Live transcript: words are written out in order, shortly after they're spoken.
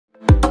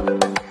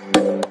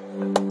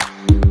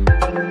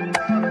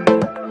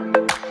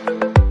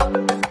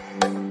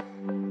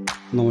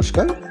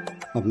নমস্কার,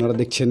 আপনারা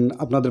দেখছেন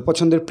আপনাদের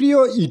পছন্দের প্রিয়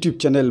ইউটিউব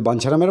চ্যানেল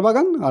বাঞ্ছারামের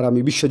বাগান, আর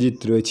আমি বিশ্বজিৎ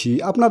রয়েছি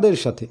আপনাদের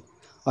সাথে।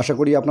 আশা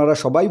করি আপনারা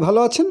সবাই ভালো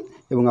আছেন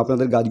এবং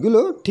আপনাদের গাছগুলো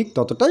ঠিক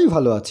ততটাই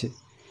ভালো আছে।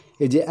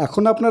 এই যে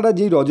এখন আপনারা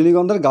যেই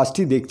রজনীগন্ধার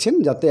গাছটি দেখছেন,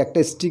 যাতে একটা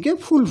স্টিকে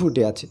ফুল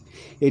ফুটে আছে,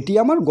 এটি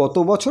আমার গত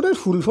বছরের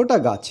ফুল ফোটা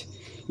গাছ।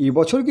 এই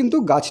বছর কিন্তু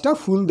গাছটা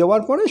ফুল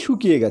দেওয়ার পরে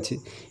শুকিয়ে গেছে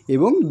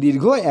এবং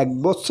দীর্ঘ 1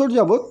 বছর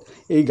যাবৎ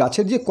এই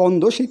গাছের যে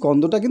কন্দ, সেই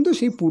কন্দটা কিন্তু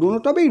সেই পুরনো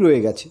টবেই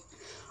রয়ে গেছে।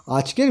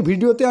 আজকের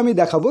ভিডিওতে আমি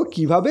দেখাবো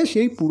কিভাবে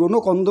সেই পুরনো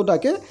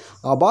কন্দটাকে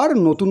আবার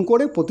নতুন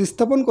করে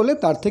প্রতিস্থাপন করলে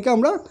তার থেকে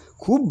আমরা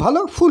খুব ভালো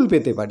ফুল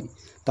পেতে পারি।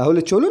 তাহলে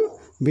চলুন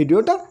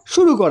ভিডিওটা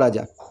শুরু করা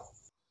যাক।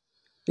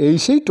 এই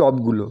সেই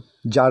টবগুলো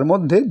যার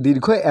মধ্যে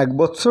দীর্ঘ 1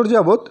 বছর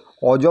যাবৎ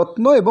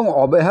অযত্ন এবং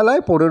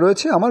অবহেলায় পড়ে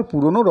রয়েছে আমার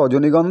পুরনো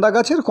রজনীগন্ধা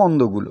গাছের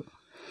কন্দগুলো।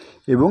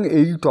 এবং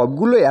এই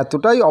টবগুলো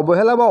এতটাই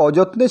অবহেলা বা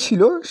অযত্নে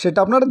ছিল সেটা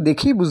আপনারা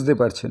দেখেই বুঝতে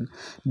পারছেন।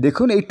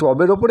 দেখুন, এই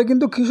টবের ওপরে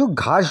কিন্তু কিছু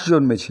ঘাস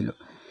জন্মেছিল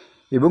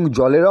এবং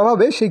জলের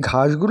অভাবে সেই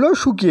ঘাসগুলো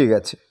শুকিয়ে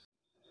গেছে।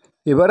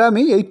 এবার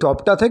আমি এই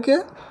টবটা থেকে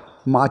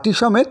মাটি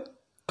সমেত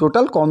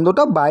টোটাল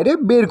কন্দটা বাইরে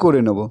বের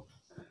করে নেব।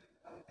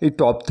 এই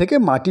টব থেকে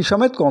মাটি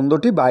সমেত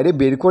কন্দটি বাইরে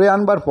বের করে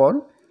আনবার পর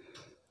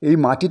এই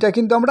মাটিটা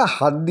কিন্তু আমরা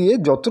হাত দিয়ে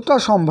যতটা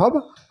সম্ভব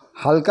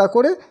হালকা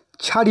করে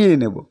ছাড়িয়ে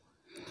নেব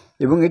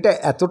এবং এটা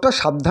এতটা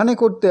সাবধানে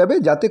করতে হবে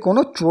যাতে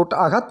কোনো চোট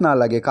আঘাত না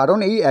লাগে, কারণ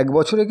এই 1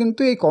 বছরে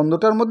কিন্তু এই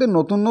কন্দটার মধ্যে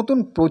নতুন নতুন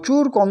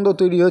প্রচুর কন্দ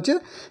তৈরি হয়েছে,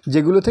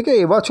 যেগুলো থেকে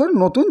এবছর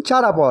নতুন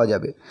চারা পাওয়া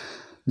যাবে।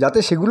 যাতে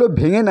সেগুলো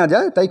ভেঙে না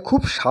যায় তাই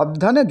খুব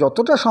সাবধানে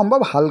যতটা সম্ভব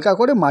হালকা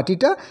করে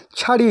মাটিটা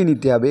ছাড়িয়ে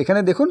নিতে হবে।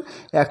 এখানে দেখুন,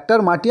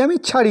 একটার মাটি আমি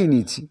ছাড়িয়ে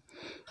নিয়েছি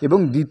এবং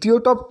দ্বিতীয়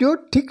টবটিও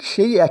ঠিক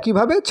সেই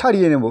একইভাবে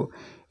ছাড়িয়ে নেব।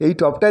 এই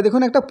টবটায়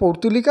দেখুন একটা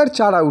পর্তুলিকার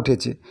চারা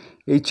উঠেছে,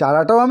 এই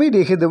চারাটাও আমি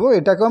রেখে দেবো,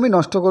 এটাকেও আমি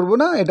নষ্ট করব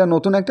না, এটা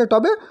নতুন একটা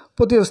টবে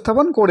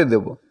প্রতিস্থাপন করে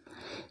দেব।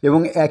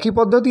 এবং একই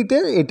পদ্ধতিতে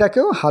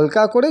এটাকেও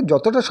হালকা করে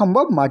যতটা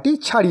সম্ভব মাটি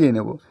ছাড়িয়ে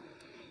নেব।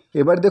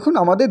 এবার দেখুন,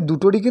 আমাদের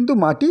দুটোরই কিন্তু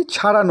মাটি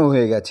ছাড়ানো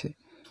হয়ে গেছে।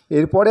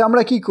 এরপরে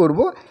আমরা কি করব,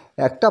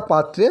 একটা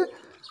পাত্রে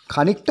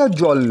খানিকটা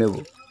জল নেব।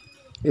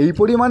 এই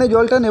পরিমাণে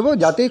জলটা নেব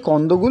যাতে এই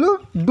কন্দগুলো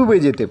ডুবে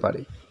যেতে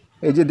পারে।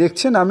 এই যে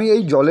দেখছেন, আমি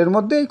এই জলের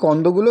মধ্যে এই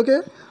কন্দগুলোকে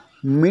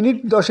মিনিট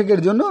 10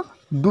 জন্য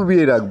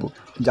ডুবিয়ে রাখবো,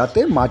 যাতে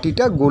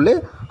মাটিটা গলে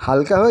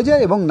হালকা হয়ে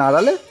যায় এবং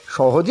নাড়ালে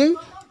সহজেই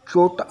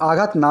চোট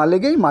আঘাত না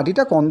লেগেই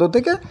মাটিটা কন্দ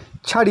থেকে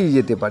ছাড়িয়ে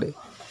যেতে পারে।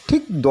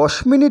 ঠিক 10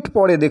 মিনিট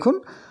পরে দেখুন,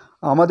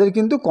 আমাদের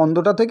কিন্তু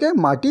কন্দটা থেকে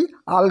মাটি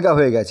আলগা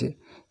হয়ে গেছে।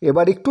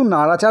 এবার একটু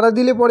নাড়াচাড়া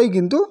দিলে পরেই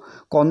কিন্তু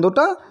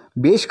কন্দটা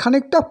বেশ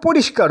খানিকটা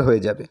পরিষ্কার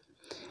হয়ে যাবে।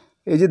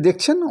 এই যে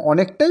দেখছেন,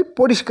 অনেকটাই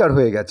পরিষ্কার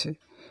হয়ে গেছে।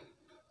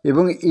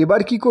 এবং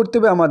এবার কি করতে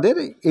হবে, আমাদের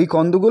এই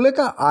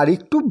কন্দগুলোকে আর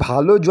একটু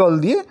ভালো জল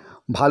দিয়ে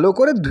ভালো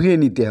করে ধুয়ে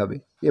নিতে হবে।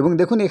 এবং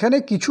দেখুন, এখানে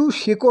কিছু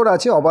শেকড়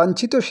আছে,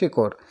 অবাঞ্ছিত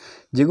শেকড়,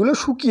 যেগুলো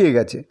শুকিয়ে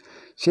গেছে।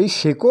 সেই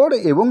শেকড়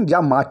এবং যা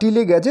মাটি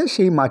লেগে গেছে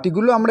সেই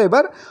মাটিগুলো আমরা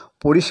এবার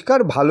পরিষ্কার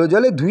ভালো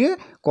জলে ধুয়ে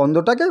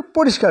কন্দটাকে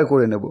পরিষ্কার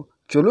করে নেব।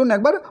 চলুন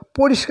একবার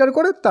পরিষ্কার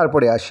করে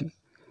তারপরে আসি।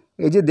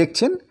 এই যে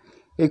দেখছেন,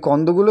 এই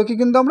কন্দগুলোকে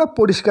কিন্তু আমরা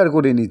পরিষ্কার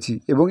করে নিয়েছি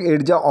এবং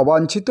এর যা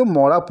অবাঞ্ছিত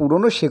মরা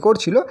পুরনো শেকড়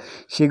ছিল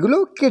সেগুলো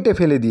কেটে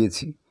ফেলে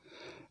দিয়েছি।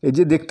 এই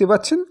যে দেখতে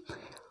পাচ্ছেন।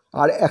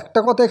 আর একটা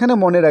কথা এখানে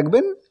মনে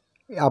রাখবেন,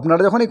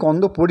 আপনারা যখন এই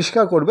কন্দ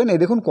পরিষ্কার করবেন, এই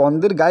দেখুন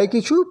কন্দের গায়ে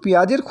কিছু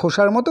পেঁয়াজের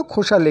খোসার মতো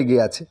খোসা লেগে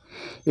আছে।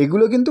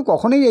 এগুলো কিন্তু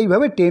কখনোই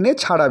এইভাবে টেনে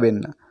ছাড়াবেন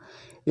না,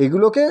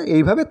 এগুলোকে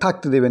এইভাবে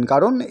থাকতে দেবেন,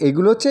 কারণ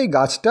এগুলো হচ্ছে এই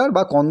গাছটার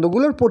বা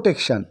কন্দগুলোর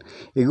প্রোটেকশান।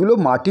 এগুলো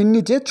মাটির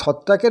নিচে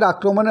ছত্রাকের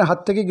আক্রমণের হাত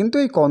থেকে কিন্তু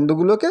এই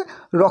কন্দগুলোকে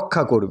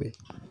রক্ষা করবে।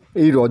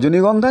 এই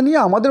রজনীগন্ধা নিয়ে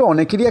আমাদের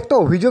অনেকেরই একটা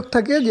অভিযোগ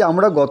থাকে যে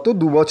আমরা গত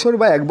 2 বছর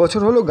বা 1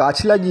 বছর হলো গাছ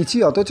লাগিয়েছি,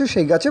 অথচ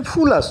সেই গাছে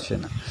ফুল আসছে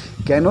না।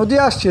 কেন যে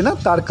আসছে না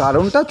তার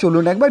কারণটা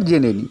চলুন একবার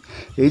জেনে নিই।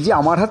 এই যে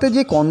আমার হাতে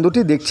যে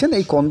কন্দটি দেখছেন,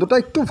 এই কন্দটা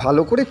একটু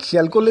ভালো করে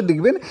খেয়াল করলে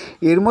দেখবেন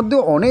এর মধ্যে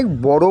অনেক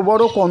বড়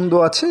বড় কন্দ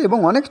আছে এবং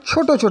অনেক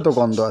ছোট ছোট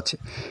কন্দ আছে।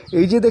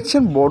 এই যে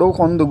দেখছেন বড়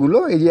কন্দগুলো,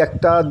 এই যে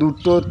 1, 2,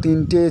 3,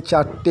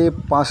 4,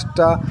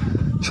 5,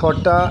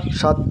 6,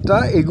 7,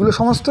 এগুলো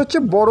সমস্ত হচ্ছে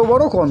বড়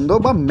বড় কন্দ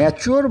বা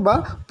ম্যাচিওর বা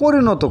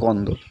পরিণত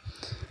কন্দ।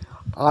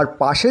 আর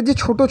পাশে যে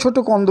ছোট ছোট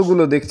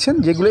কন্দগুলো দেখছেন,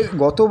 যেগুলো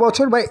গত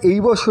বছর বা এই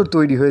বছর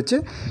তৈরি হয়েছে,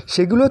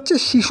 সেগুলো হচ্ছে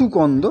শিশু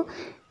কন্দ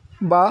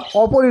বা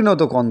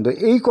অপরিণত কন্দ।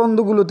 এই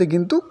কন্দগুলোতে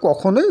কিন্তু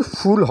কখনোই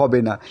ফুল হবে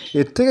না।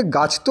 এর থেকে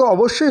গাছ তো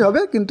অবশ্যই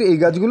হবে, কিন্তু এই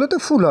গাছগুলোতে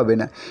ফুল হবে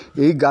না।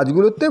 এই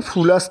গাছগুলোতে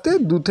ফুল আসতে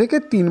 2 থেকে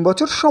 3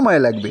 বছর সময়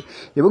লাগবে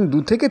এবং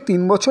 2 থেকে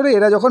 3 বছরে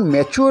এরা যখন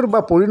ম্যাচিওর বা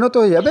পরিণত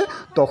হয়ে যাবে,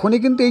 তখনই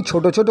কিন্তু এই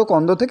ছোট ছোট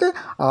কন্দ থেকে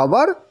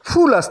আবার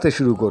ফুল আসতে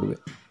শুরু করবে।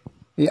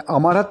 এই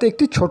আমার হাতে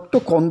একটি ছোট্ট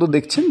কন্দ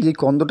দেখছেন, যেই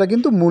কন্দটা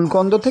কিন্তু মূল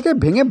কন্দ থেকে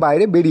ভেঙে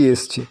বাইরে বেরিয়ে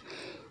এসছে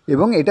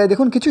এবং এটায়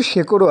দেখুন কিছু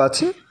শেকড়ও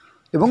আছে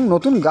এবং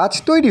নতুন গাছ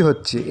তৈরি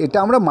হচ্ছে। এটা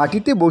আমরা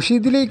মাটিতে বসিয়ে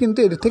দিলেই কিন্তু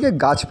এর থেকে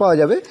গাছ পাওয়া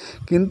যাবে,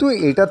 কিন্তু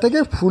এটা থেকে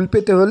ফুল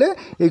পেতে হলে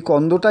এই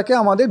কন্দটাকে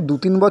আমাদের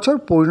 2-3 বছর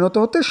পরিণত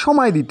হতে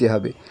সময় দিতে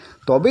হবে,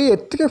 তবেই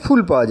এর থেকে ফুল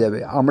পাওয়া যাবে।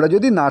 আমরা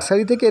যদি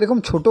নার্সারি থেকে এরকম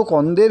ছোট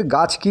কন্দের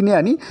গাছ কিনে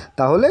আনি,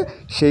 তাহলে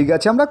সেই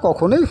গাছে আমরা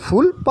কখনোই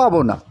ফুল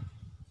পাবো না।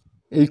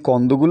 এই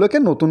কন্দগুলোকে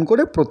নতুন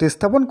করে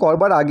প্রতিস্থাপন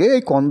করবার আগে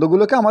এই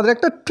কন্দগুলোকে আমাদের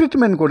একটা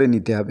ট্রিটমেন্ট করে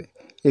নিতে হবে।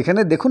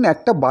 এখানে দেখুন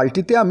একটা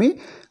বালতিতে আমি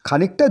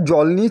খানিকটা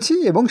জল নিয়েছি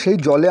এবং সেই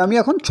জলে আমি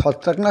এখন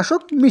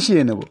ছত্রাকনাশক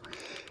মিশিয়ে নেব।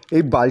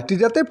 এই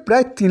বালতিটাতে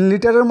প্রায় 3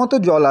 লিটারের মতো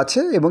জল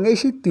আছে এবং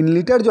সেই 3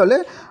 লিটার জলে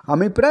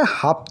আমি প্রায়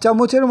হাফ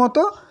চামচের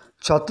মতো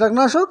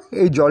ছত্রাকনাশক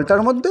এই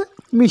জলটার মধ্যে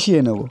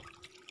মিশিয়ে নেব।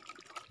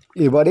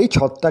 এবার এই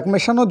ছত্রাক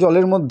মেশানো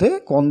জলের মধ্যে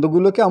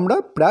কন্দগুলোকে আমরা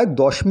প্রায়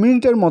 10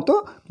 মিনিটের মতো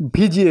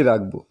ভিজিয়ে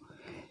রাখব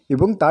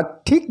এবং তার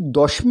ঠিক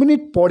 10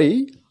 মিনিট পরেই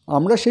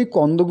আমরা সেই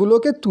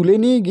কন্দগুলোকে তুলে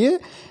নিয়ে গিয়ে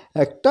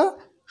একটা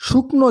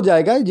শুকনো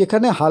জায়গায়,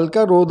 যেখানে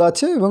হালকা রোদ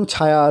আছে এবং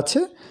ছায়া আছে,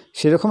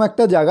 সেরকম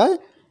একটা জায়গায়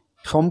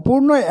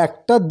সম্পূর্ণ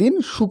একটা দিন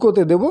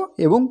শুকোতে দেব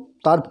এবং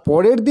তার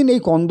পরের দিন এই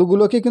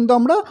কন্দগুলোকে কিন্তু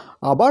আমরা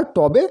আবার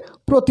টবে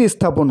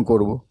প্রতিস্থাপন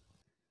করব।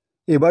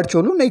 এবার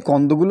চলুন এই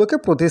কন্দগুলোকে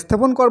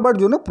প্রতিস্থাপন করবার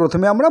জন্য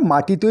প্রথমে আমরা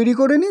মাটি তৈরি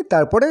করে নিই,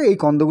 তারপরে এই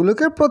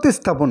কন্দগুলোকে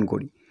প্রতিস্থাপন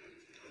করি।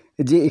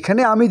 যে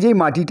এখানে আমি যেই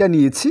মাটিটা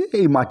নিয়েছি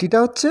এই মাটিটা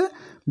হচ্ছে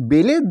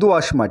বেলে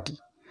দোআঁশ মাটি।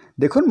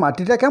 দেখুন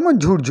মাটিটা কেমন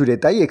ঝুরঝুরে,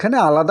 তাই এখানে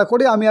আলাদা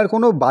করে আমি আর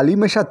কোনো বালি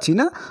মেশাচ্ছি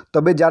না।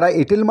 তবে যারা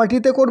এঁটেল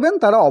মাটিতে করবেন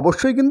তারা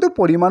অবশ্যই কিন্তু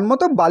পরিমাণ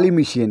মতো বালি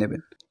মিশিয়ে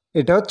নেবেন।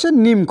 এটা হচ্ছে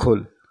নিমখোল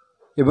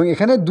এবং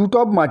এখানে 2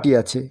 টব মাটি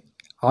আছে।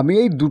 আমি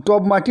এই 2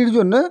 টব মাটির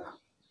জন্য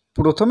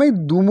প্রথমেই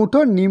 2 মুঠো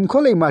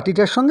নিমখোল এই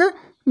মাটিটার সঙ্গে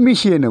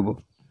মিশিয়ে নেব।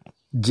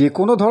 যে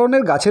কোনো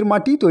ধরনের গাছের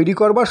মাটি তৈরি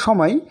করবার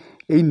সময়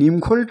এই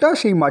নিমখোলটা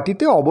সেই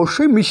মাটিতে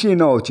অবশ্যই মিশিয়ে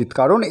নেওয়া উচিত,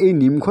 কারণ এই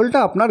নিমখোলটা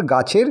আপনার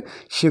গাছের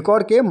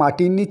শিকড়কে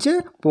মাটির নিচে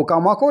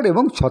পোকামাকড়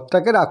এবং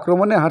ছত্রাকের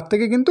আক্রমণের হাত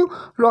থেকে কিন্তু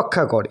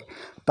রক্ষা করে।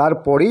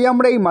 তারপরেই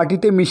আমরা এই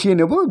মাটিতে মিশিয়ে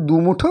নেব 2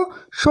 মুঠো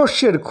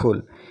সর্ষের খোল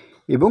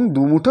এবং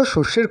 2 মুঠো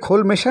সর্ষের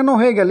খোল মেশানো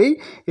হয়ে গেলেই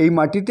এই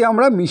মাটিতে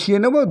আমরা মিশিয়ে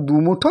নেব 2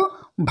 মুঠো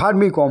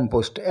ভার্মি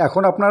কম্পোস্ট।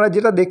 এখন আপনারা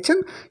যেটা দেখছেন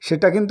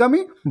সেটা কিন্তু আমি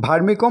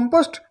ভার্মি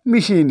কম্পোস্ট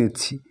মিশিয়ে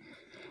নিচ্ছি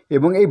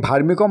এবং এই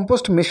ভার্মি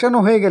কম্পোস্ট মেশানো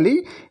হয়ে গেলেই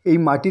এই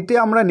মাটিতে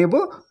আমরা নেব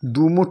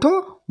 2 মুঠো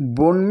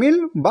বোনমিল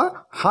বা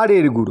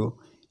হাড়ের গুঁড়ো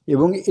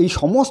এবং এই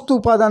সমস্ত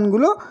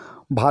উপাদানগুলো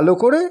ভালো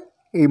করে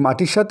এই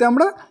মাটির সাথে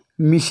আমরা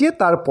মিশিয়ে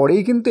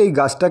তারপরেই কিন্তু এই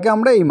গাছটাকে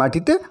আমরা এই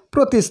মাটিতে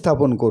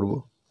প্রতিস্থাপন করব।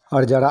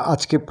 আর যারা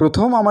আজকে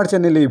প্রথম আমার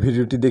চ্যানেলে এই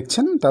ভিডিওটি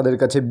দেখছেন তাদের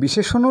কাছে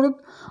বিশেষ অনুরোধ,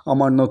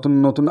 আমার নতুন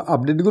নতুন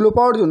আপডেটগুলো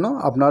পাওয়ার জন্য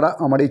আপনারা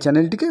আমার এই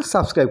চ্যানেলটিকে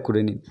সাবস্ক্রাইব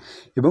করে নিন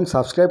এবং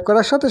সাবস্ক্রাইব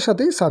করার সাথে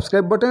সাথেই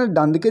সাবস্ক্রাইব বাটনের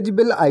ডান দিকে যে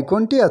বেল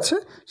আইকনটি আছে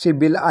সেই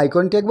বেল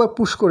আইকনটি একবার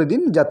পুশ করে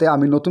দিন, যাতে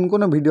আমি নতুন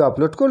কোনো ভিডিও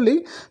আপলোড করলেই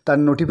তার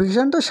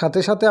নোটিফিকেশানটা সাথে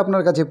সাথে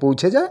আপনার কাছে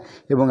পৌঁছে যায়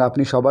এবং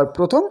আপনি সবার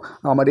প্রথম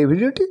আমার এই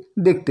ভিডিওটি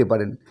দেখতে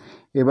পারেন।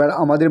 এবার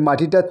আমাদের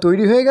মাটিটা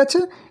তৈরি হয়ে গেছে।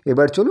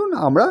 এবার চলুন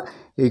আমরা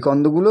এই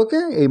কন্দগুলোকে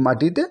এই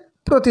মাটিতে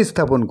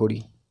প্রতিস্থাপন করি।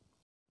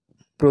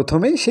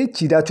 প্রথমেই সেই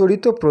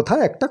চিরাচরিত প্রথা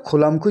একটা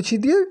খোলামকুচি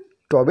দিয়ে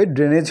টবের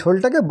ড্রেনেজ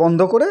হোলটাকে বন্ধ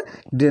করে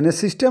ড্রেনেজ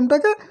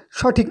সিস্টেমটাকে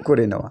সঠিক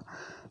করে নেওয়া।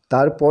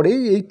 তারপরেই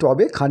এই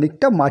টবে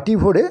খানিকটা মাটি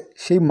ভরে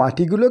সেই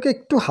মাটিগুলোকে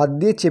একটু হাত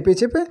দিয়ে চেপে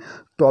চেপে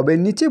টবের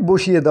নিচে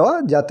বসিয়ে দেওয়া,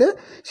 যাতে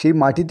সেই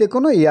মাটিতে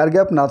কোনো এয়ার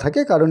গ্যাপ না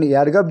থাকে, কারণ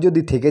এয়ার গ্যাপ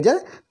যদি থেকে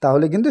যায়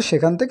তাহলে কিন্তু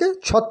সেখান থেকে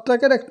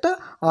ছত্রাকের একটা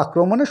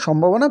আক্রমণের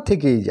সম্ভাবনা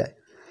থেকেই যায়।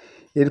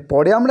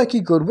 এরপরে আমরা কি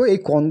করব, এই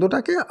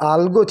কন্দটাকে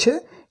আলগোছে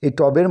এই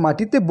টবের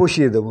মাটিতে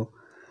বসিয়ে দেব।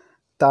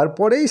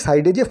 তারপরে এই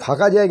সাইডে যে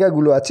ফাঁকা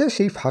জায়গাগুলো আছে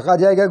সেই ফাঁকা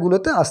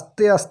জায়গাগুলোতে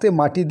আস্তে আস্তে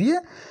মাটি দিয়ে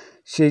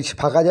সেই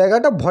ফাঁকা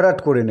জায়গাটা ভরাট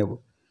করে নেব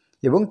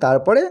এবং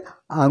তারপরে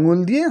আঙুল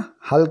দিয়ে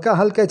হালকা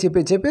হালকা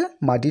চেপে চেপে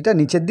মাটিটা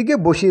নিচের দিকে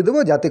বসিয়ে দেবো,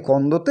 যাতে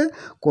কন্দতে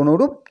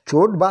কোনোরূপ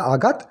চোট বা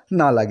আঘাত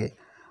না লাগে।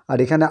 আর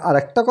এখানে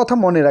আরেকটা কথা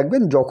মনে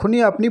রাখবেন,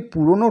 যখনই আপনি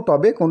পুরনো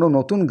টবে কোনো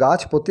নতুন গাছ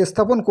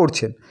প্রতিস্থাপন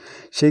করছেন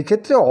সেই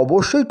ক্ষেত্রে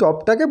অবশ্যই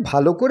টবটাকে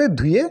ভালো করে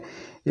ধুয়ে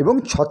এবং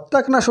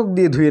ছত্রাকনাশক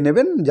দিয়ে ধুয়ে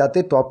নেবেন, যাতে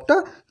টবটা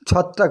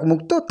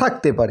ছত্রাকমুক্ত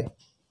থাকতে পারে।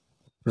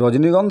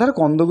 রজনীগন্ধার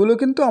কন্দগুলো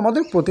কিন্তু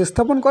আমাদের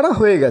প্রতিস্থাপন করা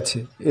হয়ে গেছে।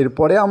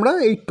 এরপরে আমরা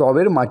এই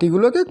টবের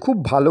মাটিগুলোকে খুব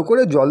ভালো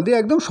করে জল দিয়ে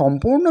একদম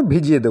সম্পূর্ণ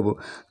ভিজিয়ে দেব।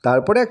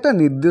 তারপরে একটা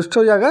নির্দিষ্ট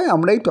জায়গায়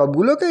আমরা এই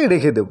টবগুলোকে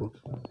রেখে দেব।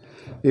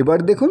 এবার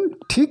দেখুন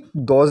ঠিক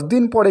 10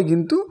 দিন পরে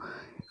কিন্তু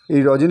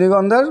এই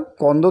রজনীগন্ধার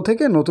কন্দ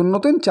থেকে নতুন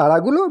নতুন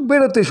চারাগুলো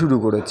বেরোতে শুরু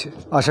করেছে।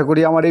 আশা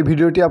করি আমার এই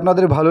ভিডিওটি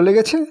আপনাদের ভালো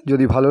লেগেছে।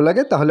 যদি ভালো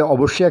লাগে তাহলে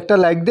অবশ্যই একটা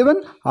লাইক দেবেন।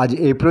 আজ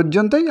এই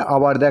পর্যন্তই,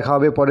 আবার দেখা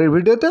হবে পরের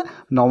ভিডিওতে।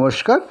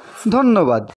 নমস্কার, ধন্যবাদ।